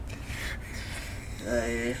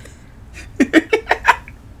Hey.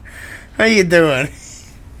 How you doing?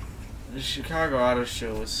 The Chicago Auto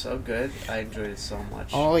Show was so good. I enjoyed it so much.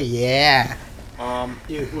 Oh yeah.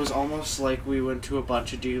 It was almost like we went to a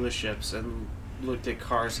bunch of dealerships and looked at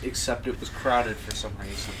cars, except it was crowded for some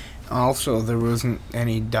reason. Also, there wasn't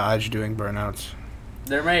any Dodge doing burnouts.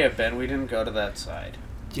 There may have been. We didn't go to that side.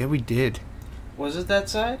 Yeah, we did. Was it that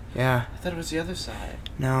side? Yeah. I thought it was the other side.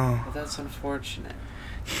 No. Well, that's unfortunate.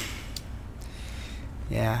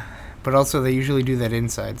 Yeah. But also, they usually do that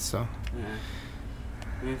inside, so. Yeah.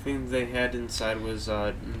 The only thing they had inside was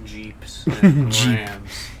Jeeps and Jeep. Rams.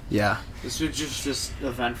 Yeah. This was just this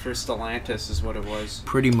event for Stellantis is what it was.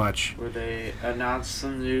 Pretty much. Where they announced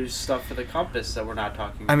some new stuff for the Compass that we're not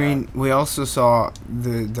talking about. I mean, we also saw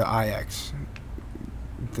the iX.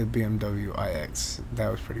 The BMW iX.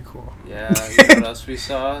 That was pretty cool. Yeah, you know what else we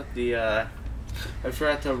saw? The, I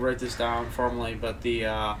forgot to write this down formally, but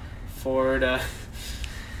the Ford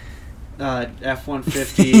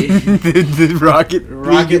F-150 the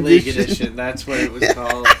Rocket League Edition. That's what it was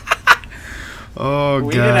called. Oh,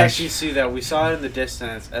 We gosh. didn't actually see that. We saw it in the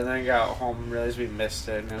distance, and then got home and realized we missed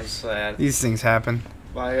it, and it was sad. These things happen.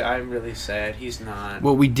 I'm really sad. He's not.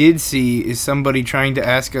 What we did see is somebody trying to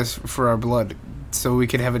ask us for our blood so we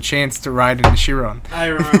could have a chance to ride in the Chiron. I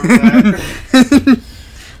remember that.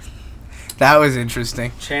 That was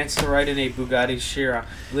interesting. Chance to ride in a Bugatti Chiron.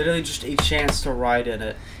 Literally just a chance to ride in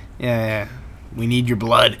it. Yeah. We need your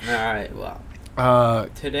blood. Alright, well.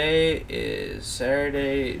 Today is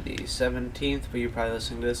Saturday the 17th, but you're probably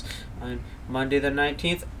listening to this on Monday the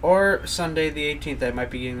 19th or Sunday the 18th. I might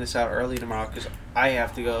be getting this out early tomorrow because I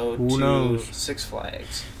have to go Who to knows? Six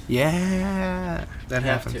Flags. Yeah. That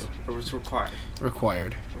happens. Have to. It was required.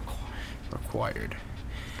 Required.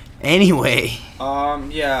 Anyway.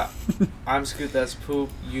 Yeah. I'm Scoot, that's Poop.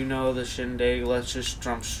 You know the shindig. Let's just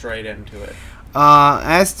jump straight into it.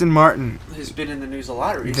 Aston Martin. Has been in the news a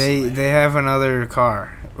lot recently. They have another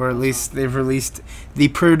car, or at least they've released the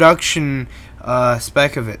production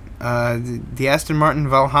spec of it. The Aston Martin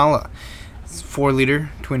Valhalla. It's 4-liter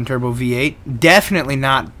twin-turbo V8. Definitely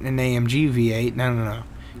not an AMG V8. No.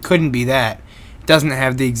 Couldn't be that. Doesn't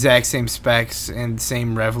have the exact same specs and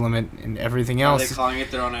same rev limit and everything Are else they calling it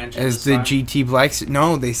their own engine as this the time? GT Black.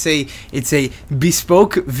 No, they say it's a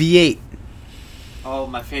bespoke V8. Oh,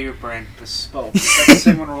 my favorite brand, Bespoke. That's the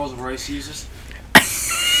same one Rolls-Royce uses?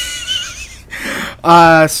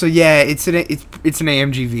 So yeah, it's an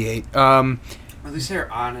AMG V8. At least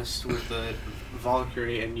they're honest with the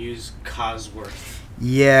Valkyrie and use Cosworth.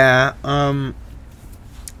 Yeah.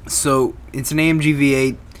 So it's an AMG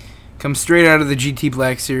V8. Comes straight out of the GT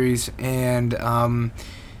Black series, and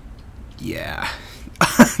yeah.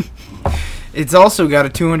 It's also got a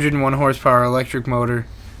 201 horsepower electric motor,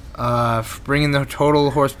 bringing the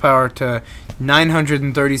total horsepower to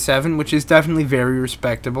 937, which is definitely very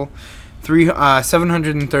respectable.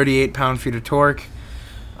 738 pound-feet of torque.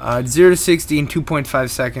 0 to 60 in 2.5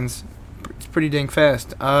 seconds. It's pretty dang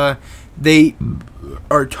fast. They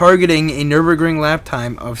are targeting a Nürburgring lap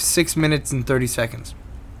time of 6 minutes and 30 seconds,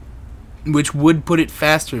 which would put it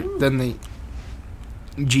faster than the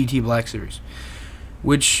GT Black Series,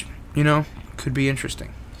 which, could be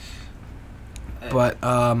interesting. But,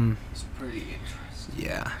 It's pretty interesting.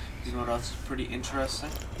 yeah. You know what else is pretty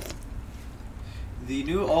interesting? The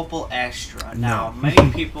new Opel Astra. Now,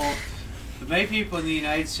 many people in the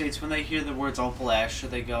United States, when they hear the words Opel Astra,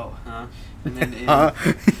 they go, huh? And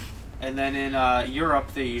then in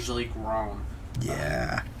Europe, they usually groan.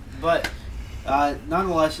 Yeah. But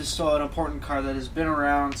nonetheless, it's still an important car that has been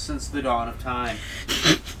around since the dawn of time.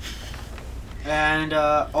 And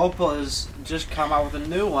Opel has just come out with a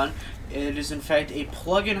new one. It is, in fact, a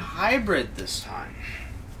plug-in hybrid this time.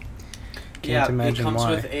 Can't imagine it comes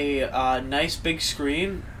why. with a nice big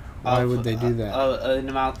screen. Why would they do that? An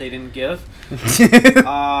amount they didn't give.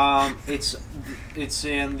 It's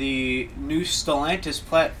in the new Stellantis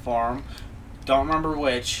platform. Don't remember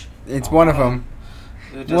which. It's one of them.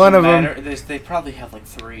 It doesn't One of matter. them. They probably have like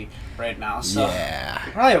 3 right now. So Yeah.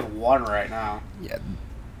 they probably have 1 right now. Yeah.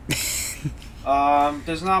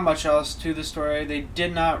 There's not much else to the story. They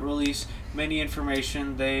did not release many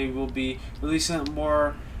information. They will be releasing it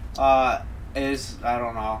more as, I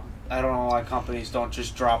don't know. I don't know why companies don't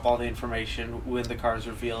just drop all the information when the car is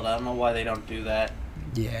revealed. I don't know why they don't do that.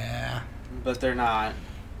 Yeah. But they're not.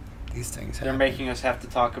 These things They're happen. making us have to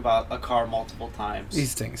talk about a car multiple times.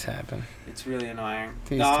 These things happen. It's really annoying.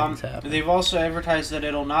 These things happen. They've also advertised that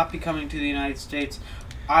it'll not be coming to the United States.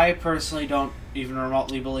 I personally don't even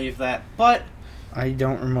remotely believe that, but I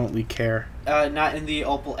don't remotely care. Not in the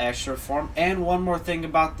Opel Astra form. And one more thing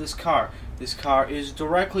about this car. This car is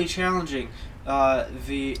directly challenging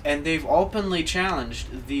and they've openly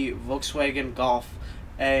challenged the Volkswagen Golf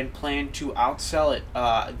and plan to outsell it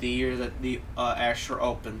the year that the Astra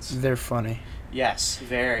opens. They're funny. Yes,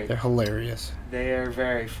 very. They're hilarious. They are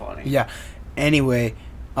very funny. Yeah. Anyway,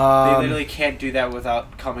 they literally can't do that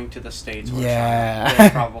without coming to the States. Or yeah. China. They're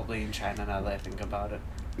probably in China now that I think about it.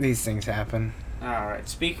 These things happen. All right.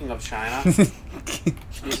 Speaking of China,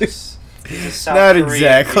 it's a South Not Korean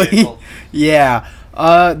exactly. vehicle. Yeah.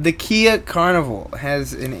 The Kia Carnival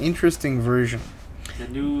has an interesting version. The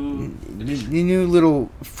new little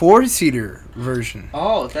 4-seater version.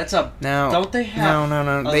 Oh, that's a Now, don't they have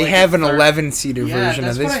no. They have an 11-seater version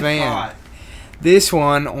of this van. Thought. This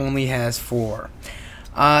one only has 4.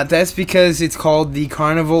 That's because it's called the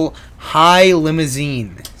Carnival High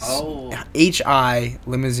Limousine. Oh. HI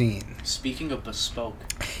Limousine. Speaking of bespoke.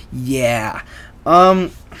 Yeah.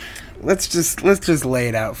 Let's just lay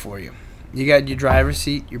it out for you. You got your driver's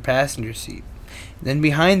seat, your passenger seat. Then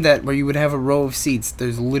behind that, where you would have a row of seats,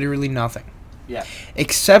 there's literally nothing. Yeah.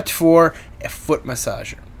 Except for a foot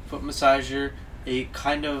massager. Foot massager, a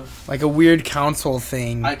kind of like a weird console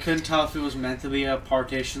thing. I couldn't tell if it was meant to be a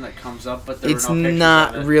partition that comes up, but there It's were no pictures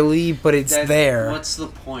not of it. really, but it's there. What's the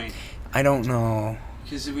point? I don't know.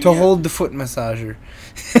 To hold the foot massager.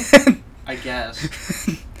 I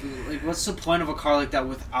guess. Like, what's the point of a car like that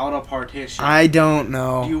without a partition? I don't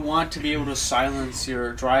know. You want to be able to silence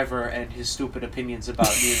your driver and his stupid opinions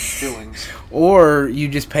about your doings. Or you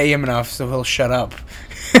just pay him enough so he'll shut up.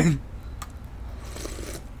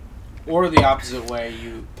 Or the opposite way,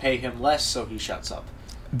 you pay him less so he shuts up.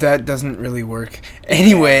 That doesn't really work.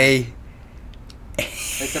 Anyway.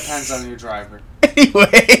 It depends on your driver.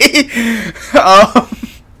 Anyway.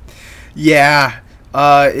 Yeah.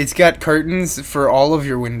 It's got curtains for all of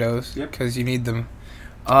your windows because you need them.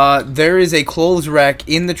 There is a clothes rack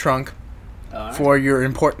in the trunk for your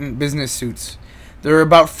important business suits. There are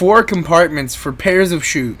about 4 compartments for pairs of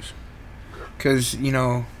shoes. Because, you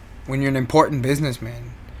know, when you're an important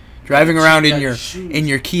businessman, driving around in your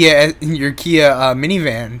Kia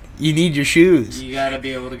minivan, you need your shoes. You gotta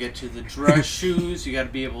be able to get to the dress shoes. You gotta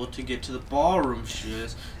be able to get to the ballroom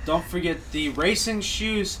shoes. Don't forget the racing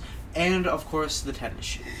shoes. And, of course, the tennis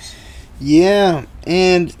shoes. Yeah,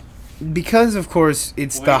 and because, of course,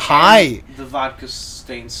 it's the high... The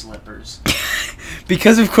vodka-stained slippers.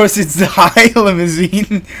 Because, of course, it's the high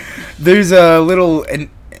limousine, there's a little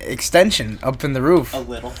extension up in the roof. A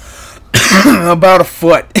little. About a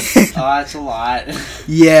foot. That's a lot.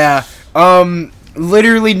 Yeah.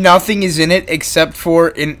 Literally nothing is in it except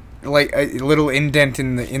for a little indent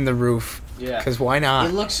in the roof. Yeah. Because why not?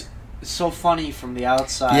 It looks... so funny from the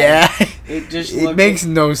outside. Yeah. It makes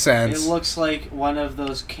no sense. It looks like one of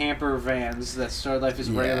those camper vans that started life as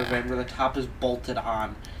a regular van where the top is bolted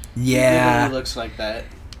on. Yeah. It literally looks like that.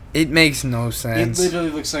 It makes no sense. It literally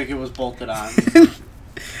looks like it was bolted on.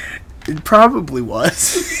 It probably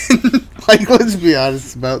was. Let's be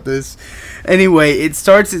honest about this. Anyway, it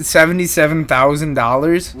starts at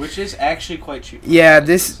 $77,000. Which is actually quite cheap. Yeah,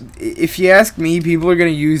 if you ask me, people are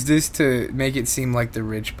going to use this to make it seem like they're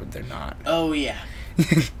rich, but they're not. Oh, yeah.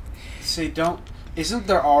 Isn't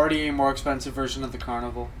there already a more expensive version of the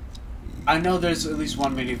Carnival? I know there's at least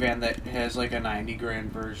one minivan that has like a $90,000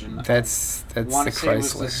 version. That's the Chrysler. It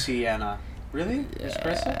was the Sienna. Really?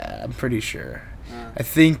 Yeah, I'm pretty sure. I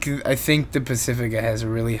think the Pacifica has a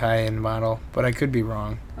really high-end model, but I could be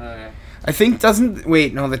wrong. Okay. I think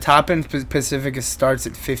the top-end Pacifica starts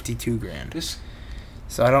at $52,000.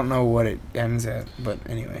 So I don't know what it ends at, but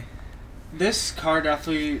anyway. This car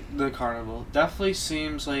the Carnival, definitely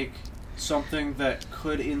seems like something that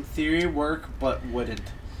could, in theory, work, but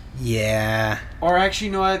wouldn't. Yeah. Or actually,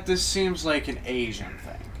 you know what? This seems like an Asian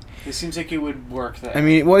thing. It seems like it would work there. I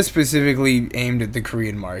mean, it was specifically aimed at the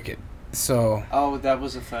Korean market, so... Oh, that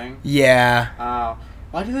was a thing? Yeah. Oh.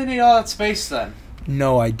 Why do they need all that space, then?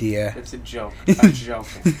 No idea. It's a joke. I'm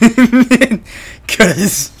joking.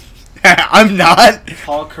 Because I'm not.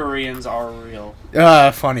 All Koreans are real.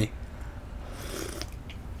 Funny.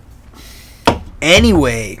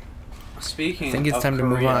 Anyway. Speaking of I think it's time Korea,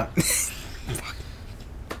 to move on.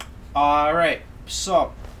 Alright,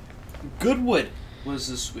 so Goodwood was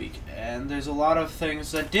this week, and there's a lot of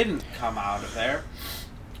things that didn't come out of there.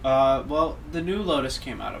 Well, the new Lotus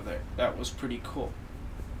came out of there. That was pretty cool.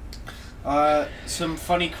 Some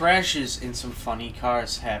funny crashes in some funny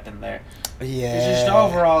cars happened there. Yeah. It's just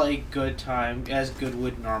overall a good time, as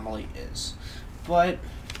Goodwood normally is. But,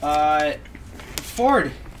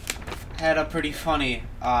 Ford had a pretty funny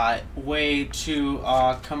way to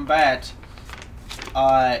combat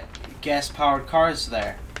gas-powered cars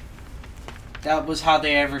there. That was how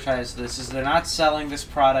they advertised this. Is they're not selling this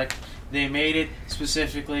product. They made it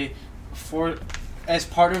specifically as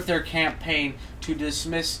part of their campaign to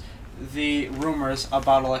dismiss the rumors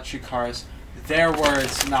about electric cars. Their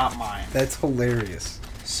words, not mine. That's hilarious.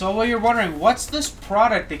 So what you're wondering, what's this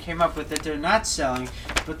product they came up with that they're not selling,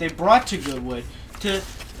 but they brought to Goodwood to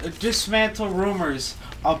dismantle rumors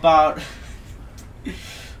about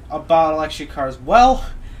electric cars? Well,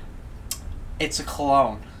 it's a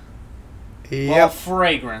cologne. Yep. Well,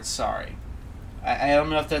 fragrance, sorry. I don't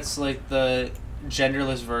know if that's like the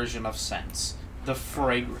genderless version of scents. The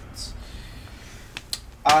fragrance.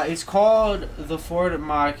 It's called the Ford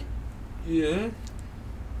Mach-E.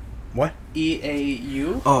 What?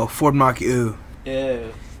 E-A-U. Oh, Ford Mach-E.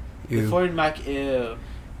 Ew. The Ford Mach-E.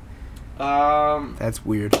 That's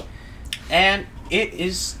weird. And it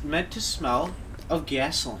is meant to smell of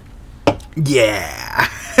gasoline. Yeah.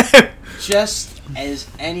 Just as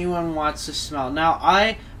anyone wants to smell. Now,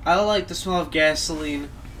 I like the smell of gasoline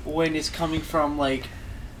when it's coming from, like,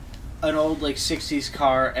 an old, like, 60s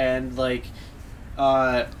car and, like,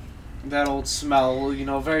 that old smell, you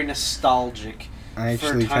know, very nostalgic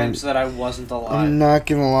for times that I wasn't alive. I'm not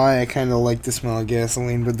gonna lie, I kind of like the smell of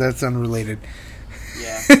gasoline, but that's unrelated.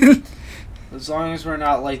 Yeah. As long as we're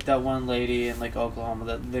not like that one lady in, like, Oklahoma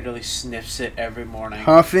that literally sniffs it every morning.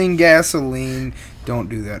 Huffing gasoline. Don't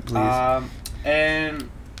do that, please. And,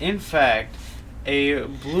 in fact, a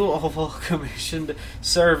Blue Oval commissioned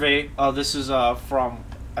survey, this is from,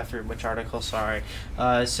 I forget which article, sorry.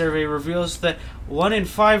 Survey reveals that 1 in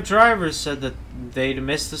 5 drivers said that they'd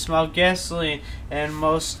miss the smell of gasoline, and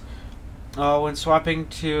most when swapping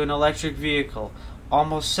to an electric vehicle.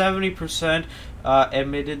 Almost 70%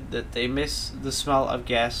 admitted that they miss the smell of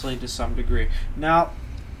gasoline to some degree. Now,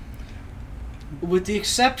 with the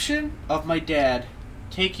exception of my dad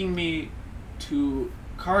taking me to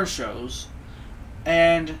car shows,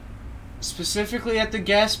 and specifically at the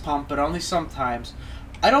gas pump, but only sometimes,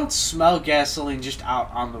 I don't smell gasoline just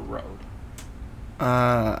out on the road.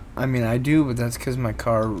 I mean, I do, but that's because my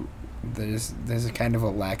car, there's a kind of a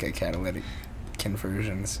lack of catalytic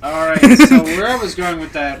conversions. Alright, so where I was going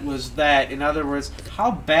with that was that, in other words,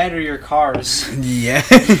 how bad are your cars? Yeah.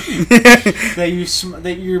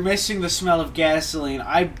 that you're missing the smell of gasoline.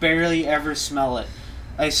 I barely ever smell it.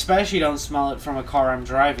 I especially don't smell it from a car I'm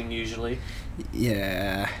driving, usually.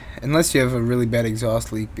 Yeah. Unless you have a really bad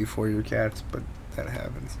exhaust leak before your cats, but that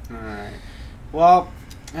happens. Alright. Well,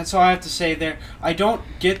 that's all I have to say there. I don't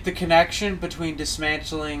get the connection between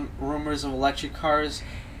dismantling rumors of electric cars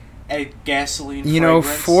and gasoline fragrance. You know,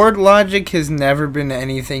 Ford logic has never been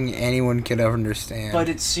anything anyone could ever understand. But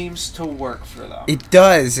it seems to work for them. It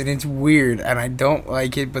does, and it's weird, and I don't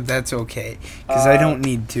like it, but that's okay, because I don't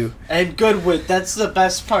need to. And Goodwood, that's the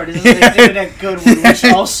best part, is they did it at Goodwood, which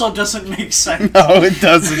also doesn't make sense. No, it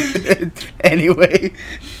doesn't. Anyway,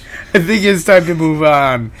 I think it's time to move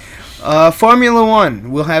on. Formula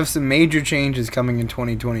One will have some major changes coming in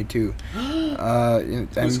 2022.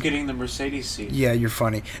 Who's getting the Mercedes seat? Yeah, you're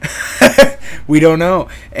funny. We don't know.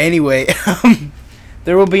 Anyway,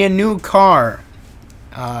 there will be a new car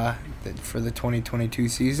for the 2022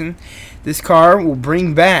 season. This car will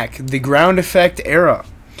bring back the ground effect era.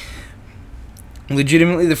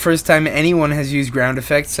 Legitimately the first time anyone has used ground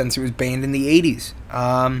effects since it was banned in the 80s.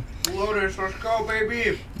 Lotus, let's go,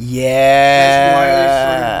 baby! Yeah. That's why they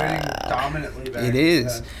started winning dominantly back It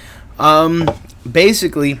is. then.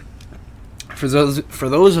 Basically, for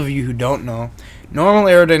those of you who don't know, normal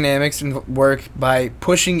aerodynamics work by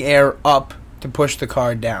pushing air up to push the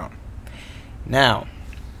car down. Now,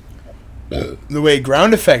 the way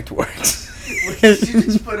ground effect works. Did you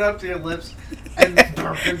just put up to your lips and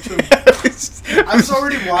burp into I was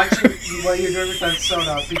already watching what you're doing with that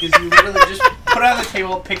soda because you literally just put it on the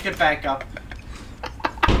table, picked it back up.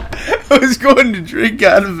 I was going to drink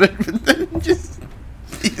out of it, but then just...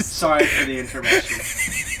 Sorry for the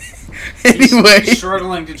intermission. Anyway. He's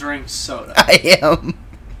struggling to drink soda. I am.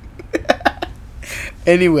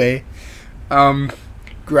 Anyway,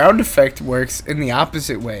 ground effect works in the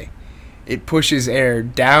opposite way. It pushes air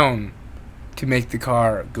down to make the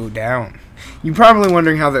car go down. You're probably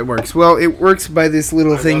wondering how that works. Well, it works by this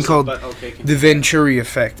little thing called the Venturi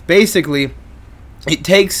effect. Basically, it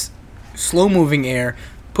takes slow-moving air,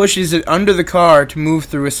 pushes it under the car to move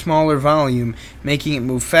through a smaller volume, making it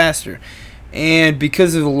move faster. And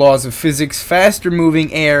because of the laws of physics,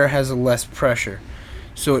 faster-moving air has a less pressure.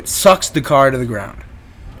 So it sucks the car to the ground.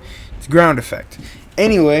 It's a ground effect.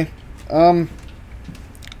 Anyway,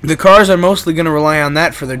 the cars are mostly going to rely on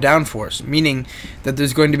that for their downforce, meaning that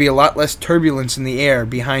there's going to be a lot less turbulence in the air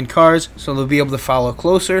behind cars, so they'll be able to follow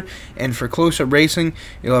closer, and for closer racing,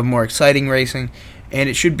 you'll have more exciting racing, and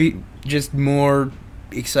it should be just more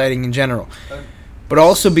exciting in general. But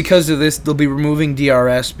also because of this, they'll be removing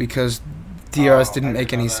DRS because DRS didn't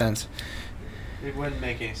make any sense. It wouldn't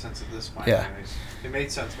make any sense at this point. Yeah. Anyways. It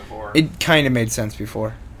made sense before. It kind of made sense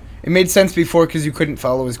before. It made sense before because you couldn't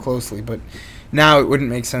follow as closely, but now it wouldn't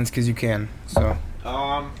make sense because you can. So.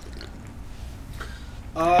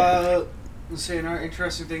 Let's say another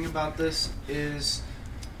interesting thing about this is,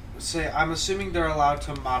 I'm assuming they're allowed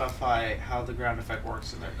to modify how the ground effect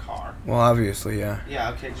works in their car. Well, obviously, yeah.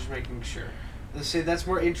 Yeah. Okay. Just making sure. Let's say that's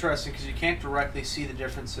more interesting because you can't directly see the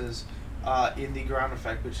differences in the ground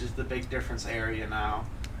effect, which is the big difference area now.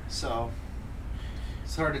 So.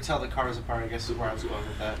 It's hard to tell the cars apart, I guess is where I was going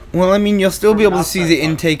with that. Well, I mean, you'll still From be an able to see outside the look.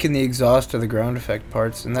 intake and the exhaust of the ground effect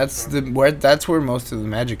parts, and that's where most of the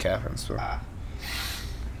magic happens. So.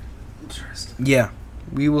 Interesting. Yeah,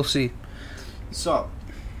 we will see. So,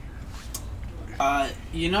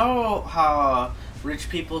 you know how rich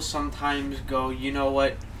people sometimes go, you know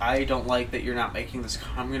what, I don't like that you're not making this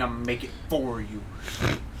car, I'm going to make it for you.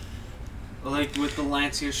 Like with the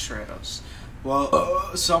Lancia Stratos.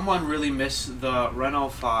 Well, someone really missed the Renault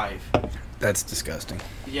 5. That's disgusting.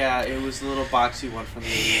 Yeah, it was the little boxy one from the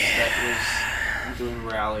 80s that was doing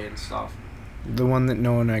rally and stuff. The one that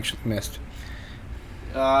no one actually missed.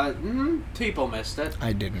 People missed it.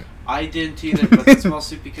 I didn't. I didn't either, but it's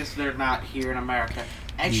mostly because they're not here in America.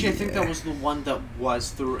 Actually, I think that was the one that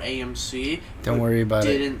was through AMC. Don't worry about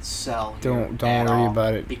it. Didn't sell. Don't at worry all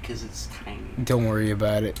about it. because it's tiny. Don't worry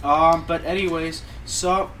about it. But anyways,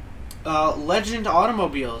 so Legend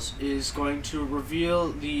Automobiles is going to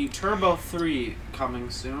reveal the Turbo 3 coming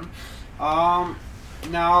soon. Now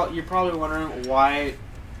you're probably wondering why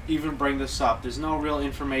even bring this up. There's no real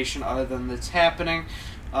information other than it's happening,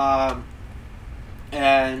 and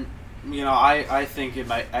you know I think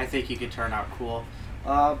it could turn out cool.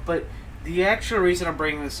 But the actual reason I'm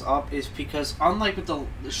bringing this up is because unlike with the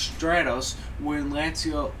Stratos, when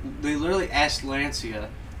Lancia, they literally asked Lancia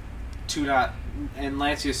to not, and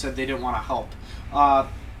Lancia said they didn't want to help.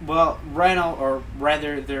 Well, Renault, or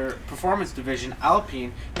rather their performance division,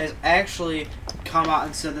 Alpine, has actually come out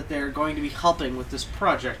and said that they're going to be helping with this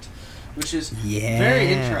project, which is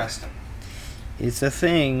very interesting. It's a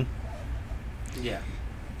thing. Yeah.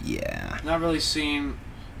 Yeah. Not really seen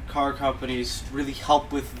car companies really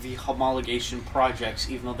help with the homologation projects,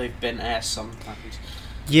 even though they've been asked sometimes.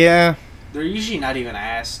 Yeah. They're usually not even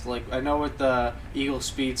asked. Like, I know with the Eagle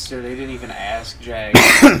Speedster, they didn't even ask Jag.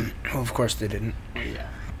 Well, of course they didn't. Yeah.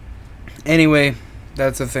 Anyway,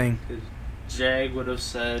 that's a thing. Jag would have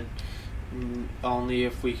said only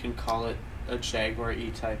if we can call it a Jaguar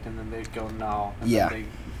E-Type, and then they'd go no. And Yeah.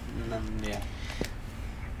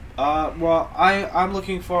 Well, I'm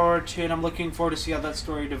looking forward to it. I'm looking forward to see how that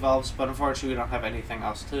story develops, but unfortunately we don't have anything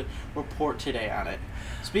else to report today on it.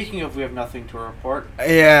 Speaking of, we have nothing to report.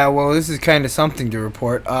 Yeah, well, this is kind of something to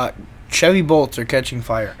report. Chevy Bolts are catching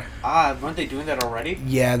fire. Weren't they doing that already?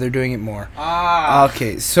 Yeah, they're doing it more.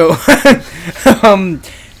 Okay, so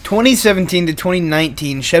 2017 to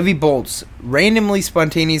 2019, Chevy Bolts randomly,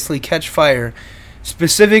 spontaneously catch fire,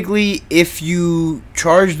 specifically if you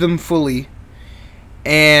charge them fully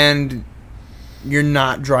and you're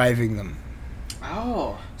not driving them.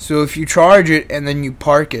 Oh. So if you charge it and then you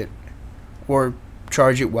park it, or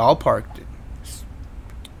charge it while parked,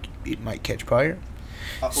 it might catch fire.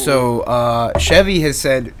 Uh-oh. So Chevy has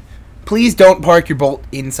said, please don't park your Bolt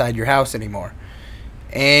inside your house anymore.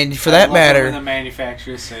 And for that matter, when the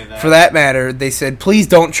manufacturers say that. for that matter, they said, please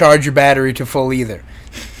don't charge your battery to full either.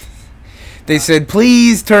 They said,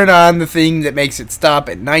 please turn on the thing that makes it stop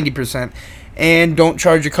at 90%, and don't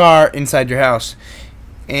charge your car inside your house.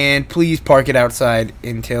 And please park it outside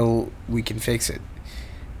until we can fix it.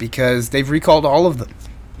 Because they've recalled all of them.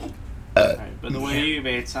 Right, but the way you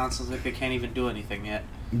made it sounds like they can't even do anything yet.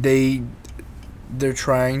 They're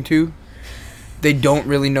trying to. They don't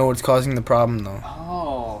really know what's causing the problem, though.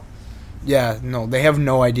 Oh. Yeah, no, they have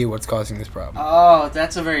no idea what's causing this problem. Oh,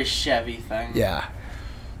 that's a very Chevy thing. Yeah.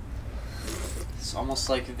 It's almost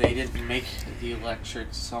like they didn't make the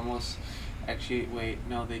electrics. It's almost... Actually, wait,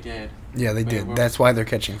 no, they did. Yeah, they Wait, did. where That's why they're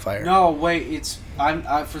catching fire. No, wait, it's...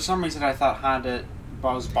 for some reason, I thought Honda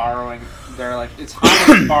was borrowing... They're like, it's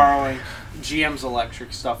Honda borrowing GM's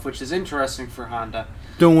electric stuff, which is interesting for Honda.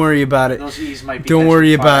 Don't worry about it. Those E's might be Don't catching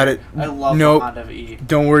worry fire. about it. I love Nope. the Honda E.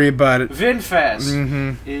 Don't worry about it.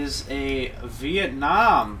 VinFast is a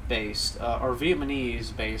Vietnam-based, or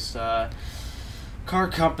Vietnamese-based, car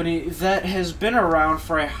company that has been around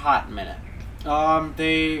for a hot minute.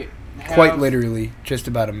 They have, Quite literally, just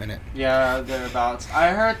about a minute. Yeah, thereabouts.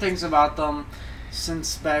 I heard things about them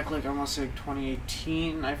since back, like, I want to say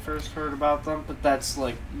 2018 I first heard about them, but that's,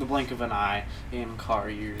 like, the blink of an eye in car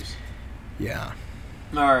years. Yeah.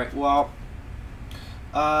 Alright, well,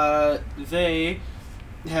 they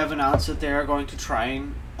have announced that they are going to try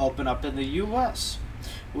and open up in the U.S.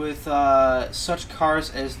 with such cars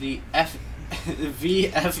as the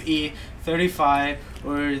VFE 35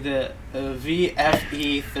 or the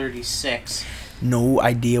VFE 36. No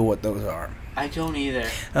idea what those are. I don't either.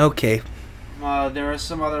 Okay. There are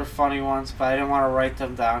some other funny ones, but I didn't want to write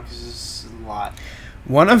them down because it's a lot.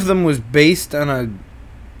 One of them was based on a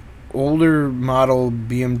older model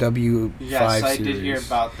BMW 5 Yes, I Series. did hear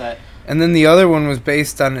about that. And then the other one was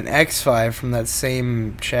based on an X5 from that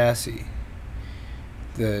same chassis.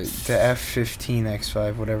 The F15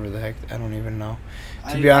 X5, whatever the heck, I don't even know.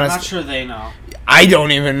 To be honest, I'm not sure they know. I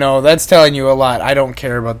don't even know. That's telling you a lot. I don't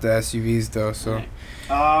care about the SUVs though, so. Right.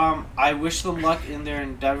 I wish them luck in their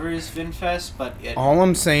endeavors, VinFest, but All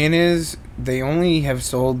I'm saying is they only have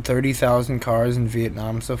sold 30,000 cars in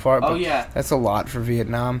Vietnam so far. Oh, But yeah. that's a lot for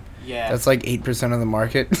Vietnam. Yeah. That's like 8% of the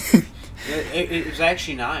market. It was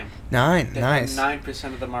actually 9. Nine, They nice. had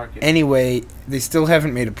 9% of the market. Anyway, they still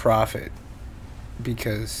haven't made a profit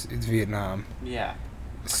because it's Vietnam. Yeah.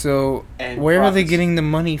 So And where are they profits. getting the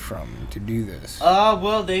money from to do this?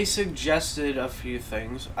 Well, they suggested a few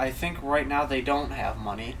things. I think right now they don't have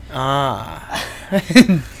money. Ah,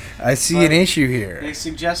 I see an But issue here. They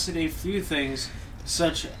suggested a few things,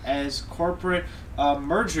 such as corporate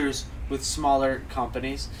mergers with smaller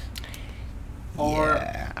companies, or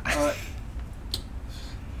Yeah.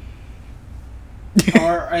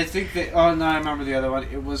 or I think they. Oh no, I remember the other one.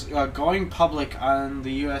 It was going public on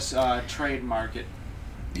the U.S. Trade market.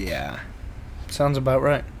 Yeah, sounds about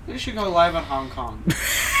right. They should go live on Hong Kong.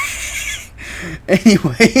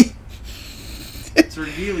 Anyway. It's where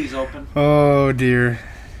Geely's open. Oh dear.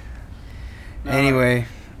 No, Anyway,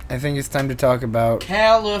 I think it's time to talk about.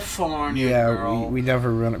 California. Yeah, girl. we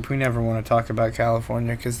never want to talk about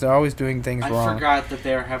California because they're always doing things I wrong. forgot that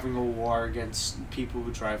they're having a war against people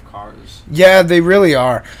who drive cars. Yeah, they really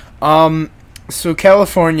are. So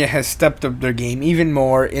California has stepped up their game even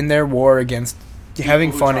more in their war against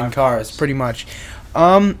having who fun in drive cars, cars. pretty much.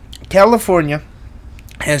 California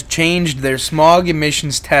has changed their smog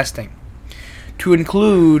emissions testing to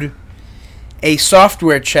include a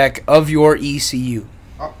software check of your ECU.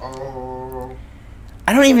 Uh-oh.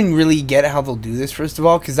 I don't even really get how they'll do this, first of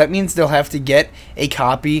all, because that means they'll have to get a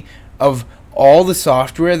copy of all the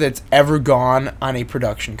software that's ever gone on a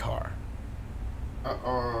production car.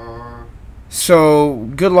 Uh-oh. So,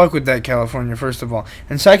 good luck with that, California, first of all.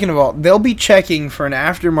 And second of all, they'll be checking for an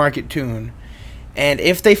aftermarket tune. And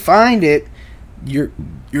if they find it, your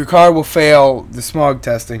car will fail the smog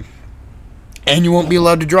testing. And you won't be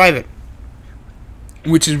allowed to drive it.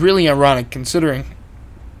 Which is really ironic, considering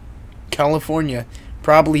California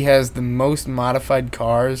probably has the most modified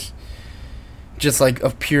cars, just like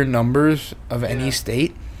of pure numbers, of any Yeah.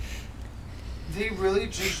 state. They really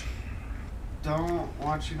just don't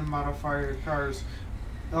want you to modify your cars.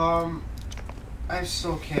 I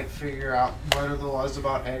still can't figure out what are the laws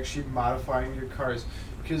about actually modifying your cars,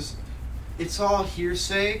 because it's all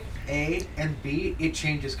hearsay, A, and B, it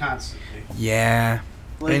changes constantly. Yeah.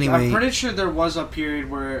 Like, Anyway. I'm pretty sure there was a period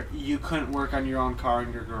where you couldn't work on your own car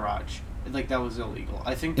in your garage. Like, that was illegal.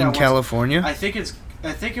 I think that In was, California? I think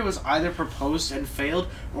it was either proposed and failed,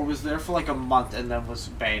 or was there for like a month and then was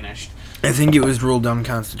banished. I think it was ruled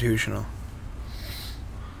unconstitutional.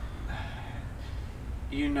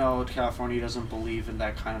 You know, California doesn't believe in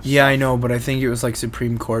that kind of Yeah, stuff. I know, but I think it was like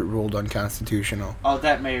Supreme Court ruled unconstitutional. Oh,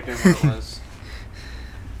 that may have been what it was.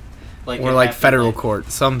 Or it like happened, federal like-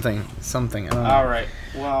 court. Something. I don't know. Alright,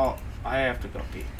 well, I have to go pee.